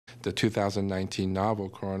the 2019 novel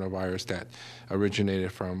coronavirus that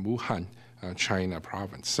originated from Wuhan, China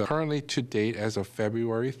province. So currently to date, as of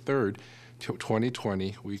February 3rd,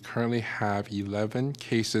 2020, we currently have 11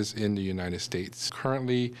 cases in the United States.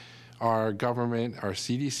 Currently, our government, our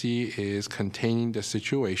CDC, is containing the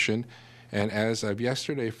situation. And as of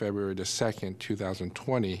yesterday, February the 2nd,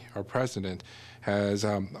 2020, our president has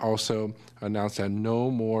also announced that no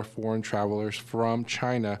more foreign travelers from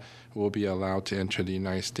China will be allowed to enter the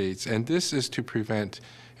United States. And this is to prevent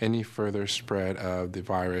any further spread of the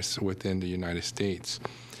virus within the United States.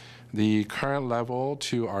 The current level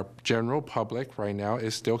to our general public right now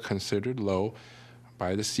is still considered low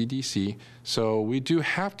by the CDC. So we do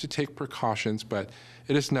have to take precautions, but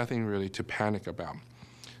it is nothing really to panic about.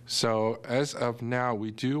 So as of now,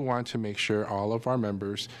 we do want to make sure all of our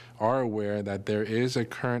members are aware that there is a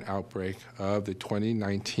current outbreak of the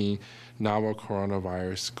 2019 novel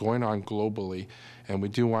coronavirus going on globally, and we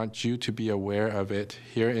do want you to be aware of it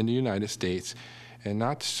here in the United States, and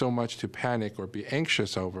not so much to panic or be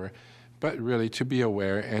anxious over, but really to be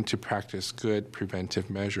aware and to practice good preventive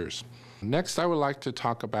measures. Next, I would like to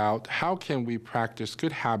talk about how can we practice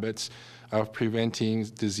good habits of preventing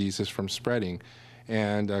diseases from spreading.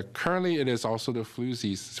 And currently, it is also the flu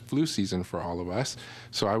season for all of us.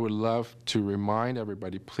 So I would love to remind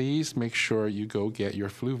everybody, please make sure you go get your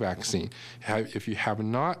flu vaccine. If you have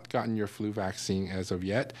not gotten your flu vaccine as of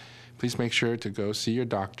yet, please make sure to go see your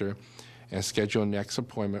doctor and schedule a next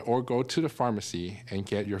appointment, or go to the pharmacy and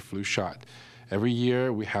get your flu shot. Every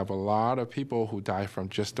year, we have a lot of people who die from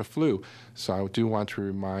just the flu. So I do want to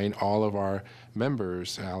remind all of our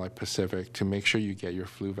members at Allied Pacific to make sure you get your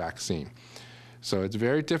flu vaccine. So it's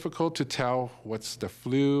very difficult to tell what's the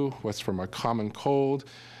flu, what's from a common cold.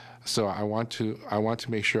 So I want to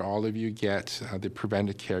make sure all of you get the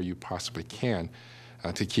preventive care you possibly can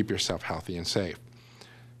to keep yourself healthy and safe.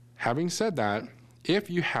 Having said that, if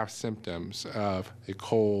you have symptoms of a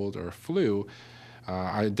cold or flu,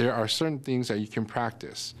 there are certain things that you can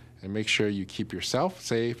practice and make sure you keep yourself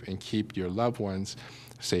safe and keep your loved ones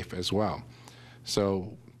safe as well.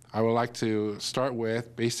 So I would like to start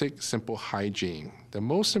with basic, simple hygiene. The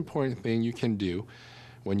most important thing you can do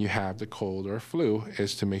when you have the cold or flu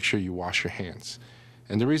is to make sure you wash your hands.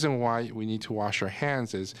 And the reason why we need to wash our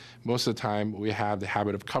hands is most of the time we have the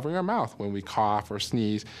habit of covering our mouth when we cough or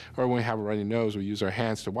sneeze, or when we have a runny nose, we use our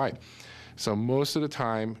hands to wipe. So most of the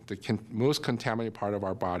time, the most contaminated part of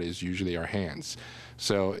our body is usually our hands.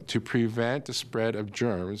 So to prevent the spread of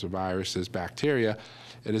germs, viruses, bacteria,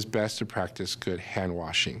 it is best to practice good hand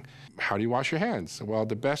washing. How do you wash your hands? Well,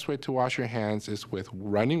 the best way to wash your hands is with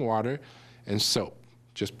running water and soap,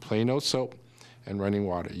 just plain old soap and running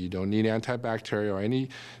water. You don't need antibacterial or any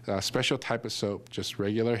special type of soap, just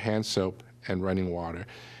regular hand soap and running water.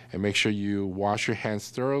 And make sure you wash your hands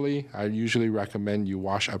thoroughly. I usually recommend you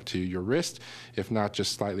wash up to your wrist, if not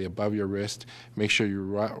just slightly above your wrist. Make sure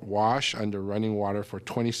you wash under running water for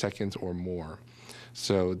 20 seconds or more.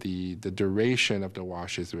 So the duration of the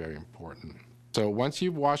wash is very important. So once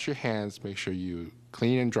you've washed your hands, make sure you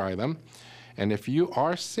clean and dry them. And if you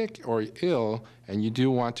are sick or ill and you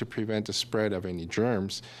do want to prevent the spread of any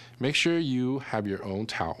germs, make sure you have your own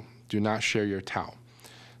towel. Do not share your towel.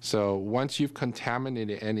 So once you've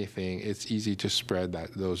contaminated anything, it's easy to spread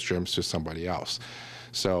those germs to somebody else.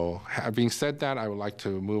 So having said that, I would like to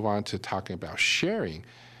move on to talking about sharing.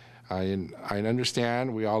 I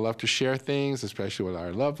understand we all love to share things, especially with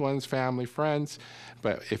our loved ones, family, friends.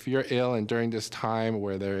 But if you're ill and during this time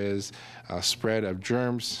where there is a spread of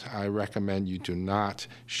germs, I recommend you do not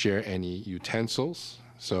share any utensils.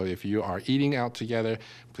 So if you are eating out together,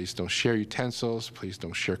 please don't share utensils, please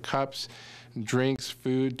don't share cups, drinks,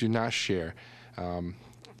 food, do not share.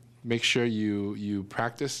 Make sure you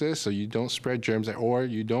practice this so you don't spread germs or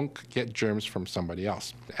you don't get germs from somebody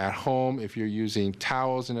else. At home, if you're using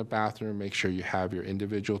towels in a bathroom, make sure you have your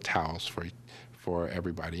individual towels for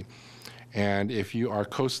everybody. And if you are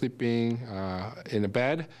co-sleeping in a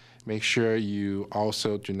bed, make sure you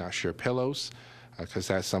also do not share pillows, because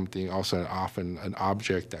that's something also often an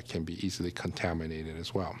object that can be easily contaminated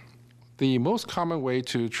as well. The most common way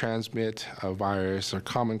to transmit a virus or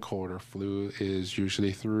common cold or flu is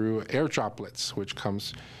usually through air droplets, which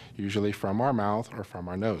comes usually from our mouth or from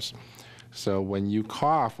our nose. So when you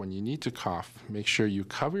cough, when you need to cough, make sure you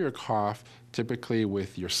cover your cough typically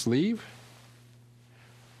with your sleeve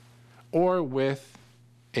or with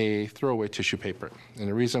a throwaway tissue paper. And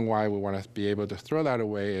the reason why we want to be able to throw that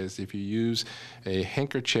away is if you use a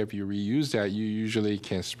handkerchief, you reuse that, you usually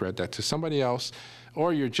can spread that to somebody else,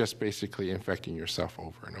 or you're just basically infecting yourself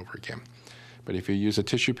over and over again. But if you use a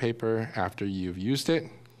tissue paper after you've used it,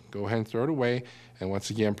 go ahead and throw it away. And once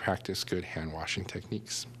again, practice good hand washing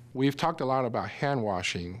techniques. We've talked a lot about hand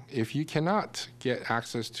washing. If you cannot get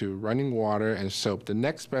access to running water and soap, the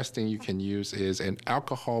next best thing you can use is an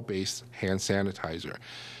alcohol-based hand sanitizer.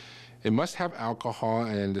 It must have alcohol,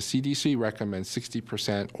 and the CDC recommends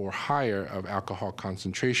 60% or higher of alcohol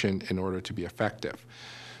concentration in order to be effective.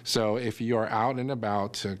 So if you are out and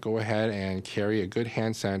about, go ahead and carry a good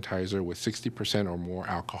hand sanitizer with 60% or more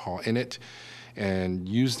alcohol in it, and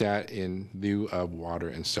use that in lieu of water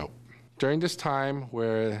and soap. During this time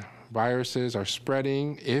where viruses are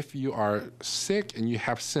spreading, if you are sick and you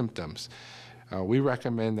have symptoms, we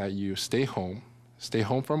recommend that you stay home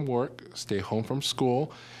from work, stay home from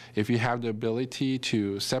school. If you have the ability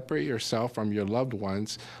to separate yourself from your loved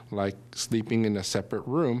ones, like sleeping in a separate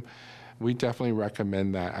room, we definitely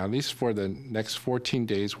recommend that, at least for the next 14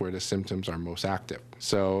 days where the symptoms are most active.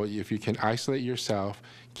 So if you can isolate yourself,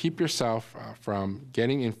 keep yourself from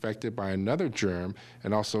getting infected by another germ,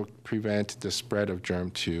 and also prevent the spread of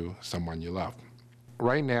germ to someone you love.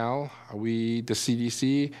 Right now, the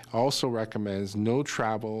CDC also recommends no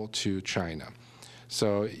travel to China.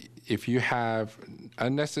 So if you have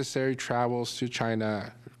unnecessary travels to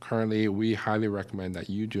China, currently we highly recommend that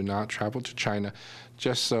you do not travel to China,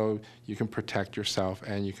 just so you can protect yourself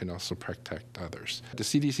and you can also protect others. The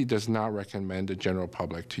CDC does not recommend the general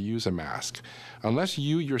public to use a mask. Unless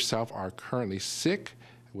you yourself are currently sick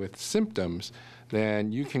with symptoms,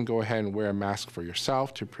 then you can go ahead and wear a mask for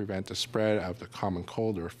yourself to prevent the spread of the common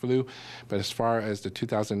cold or flu. But as far as the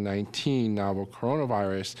 2019 novel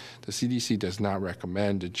coronavirus, the CDC does not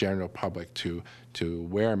recommend the general public to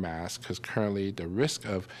wear a mask, because currently the risk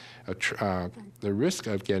of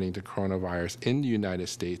getting the coronavirus in the United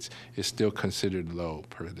States is still considered low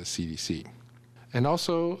per the CDC. And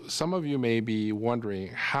also, some of you may be wondering,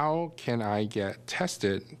 how can I get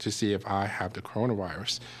tested to see if I have the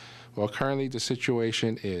coronavirus? Well, currently the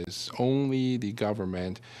situation is only the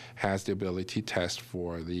government has the ability to test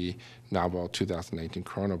for the novel 2019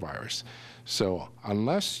 coronavirus. So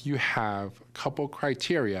unless you have a couple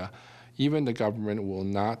criteria, even the government will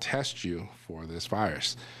not test you for this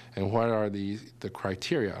virus. And what are the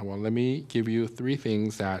criteria? Well, let me give you 3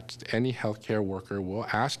 things that any healthcare worker will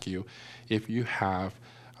ask you if you have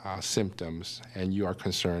symptoms and you are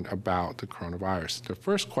concerned about the coronavirus. The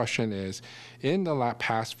first question is, in the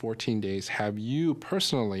past 14 days, have you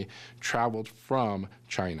personally traveled from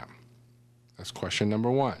China? That's question number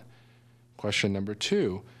 1. Question number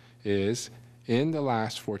 2 is, in the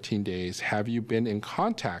last 14 days, have you been in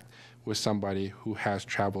contact with somebody who has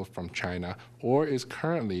traveled from China or is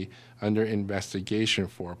currently under investigation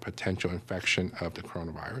for potential infection of the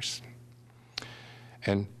coronavirus?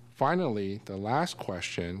 And finally, the last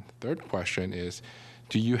question, third question, is,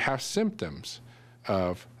 do you have symptoms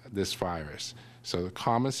of this virus? So the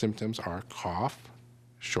common symptoms are cough,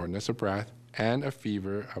 shortness of breath, and a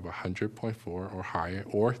fever of 100.4 or higher,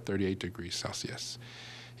 or 38 degrees Celsius.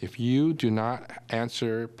 If you do not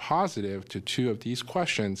answer positive to 2 of these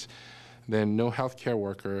questions, then no healthcare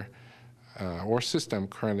worker or system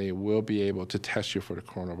currently will be able to test you for the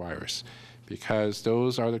coronavirus, because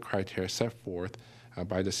those are the criteria set forth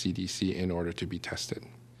by the CDC in order to be tested.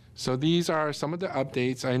 So these are some of the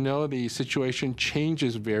updates. I know the situation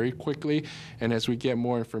changes very quickly, and as we get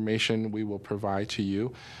more information, we will provide to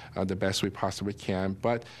you the best we possibly can.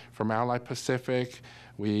 But from Allied Pacific,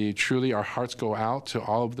 our hearts go out to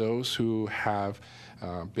all of those who have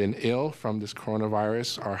been ill from this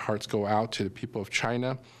coronavirus. Our hearts go out to the people of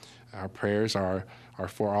China. Our prayers are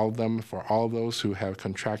for all of them, for all of those who have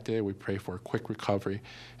contracted. We pray for a quick recovery.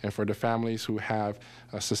 And for the families who have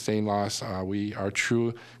sustained loss, our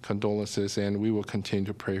true condolences, and we will continue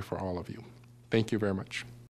to pray for all of you. Thank you very much.